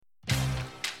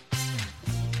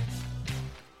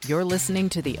You're listening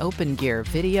to the openGear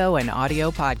video and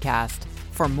audio podcast.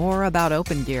 For more about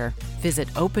openGear, visit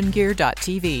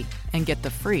openGear.tv and get the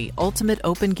free Ultimate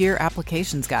openGear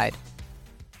Applications Guide.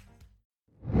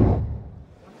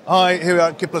 Hi, here we are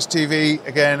at KitPlus TV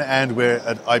again, and we're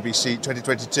at IBC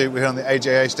 2022. We're here on the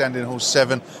AJA stand in Hall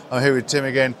 7. I'm here with Tim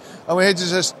again, and we're here to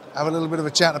just have a little bit of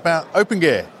a chat about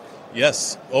openGear.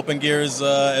 Yes, openGear is,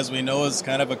 as we know, is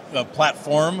kind of a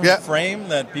platform frame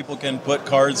that people can put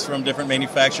cards from different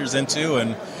manufacturers into,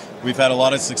 and we've had a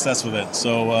lot of success with it.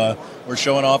 So we're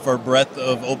showing off our breadth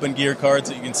of openGear cards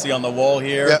that you can see on the wall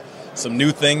here. Yep. Some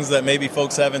new things that maybe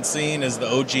folks haven't seen is the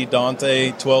OG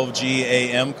Dante 12G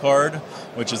AM card,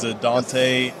 which is a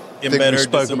Dante embedder. I think we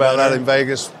spoke about that in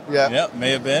Vegas. Yeah,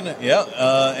 may have been. Yeah,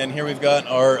 and here we've got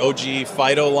our OG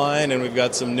Fido line, and we've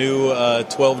got some new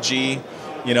 12G,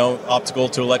 optical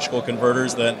to electrical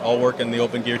converters that all work in the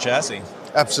openGear chassis.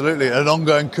 Absolutely, an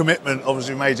ongoing commitment,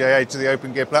 obviously, from AJA to the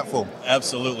openGear platform.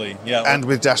 Absolutely, yeah. And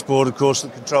with dashboard, of course,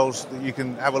 that controls that you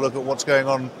can have a look at what's going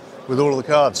on with all of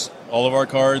the cards. All of our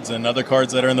cards and other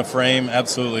cards that are in the frame,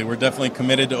 absolutely. We're definitely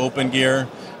committed to openGear.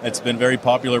 It's been a very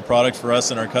popular product for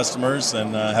us and our customers,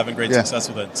 and having great success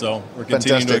with it. So we're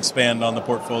continuing to expand on the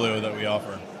portfolio that we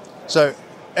offer. So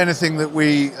anything that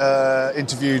we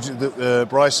interviewed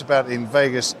Bryce about in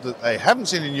Vegas that they haven't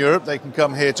seen in Europe, they can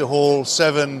come here to Hall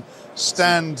 7,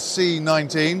 stand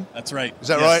C19. That's right. Is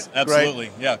that right? Absolutely.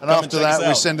 Great. Yeah. And after that,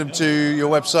 we send them to your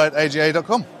website,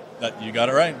 aja.com. You got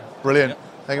it right. Brilliant. Yeah.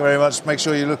 Thank you very much. Make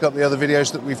sure you look up the other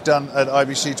videos that we've done at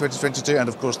IBC 2022 and,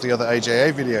 of course, the other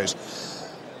AJA videos.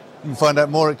 You can find out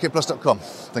more at kitplus.com.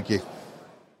 Thank you.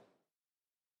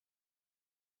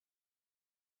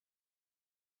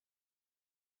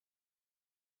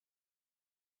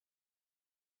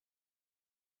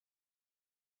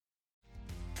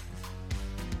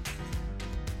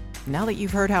 Now that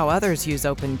you've heard how others use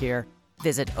openGear,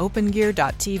 visit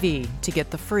openGear.tv to get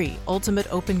the free Ultimate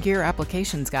openGear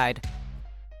Applications Guide.